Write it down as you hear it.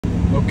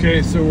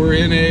Okay, so we're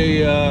in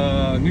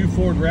a new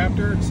Ford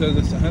Raptor. It says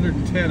it's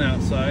 110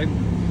 outside.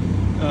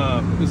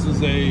 This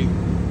is a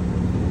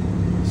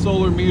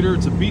solar meter.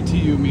 It's a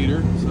BTU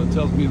meter, so it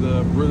tells me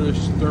the British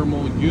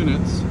thermal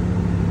units.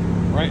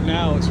 Right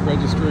now it's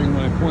registering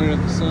when I point it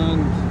at the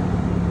sun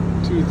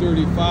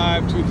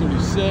 235,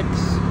 236,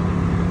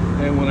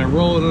 and when I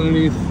roll it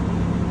underneath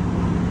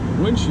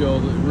the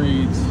windshield it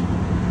reads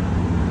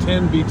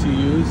 10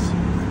 BTUs.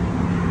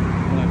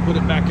 When I put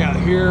it back out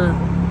here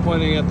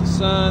pointing at the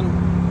sun,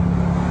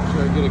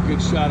 sure I get a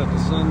good shot at the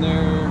sun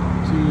there,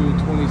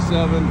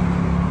 227,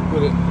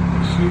 put it,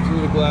 shoot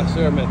through the glass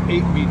there, I'm at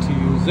 8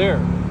 BTUs there.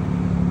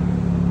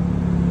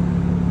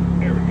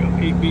 There we go,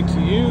 8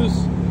 BTUs.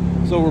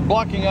 So we're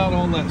blocking out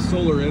all that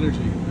solar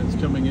energy that's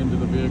coming into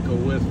the vehicle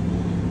with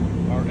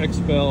our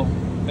XPEL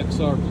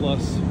XR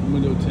Plus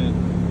window tint.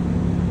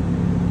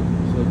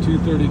 So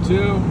 232,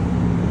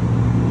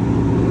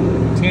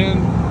 10.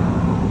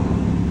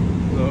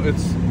 So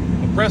it's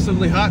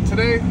oppressively hot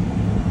today,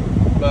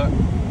 but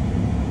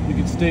you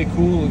can stay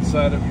cool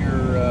inside of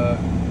your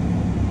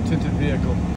tinted vehicle.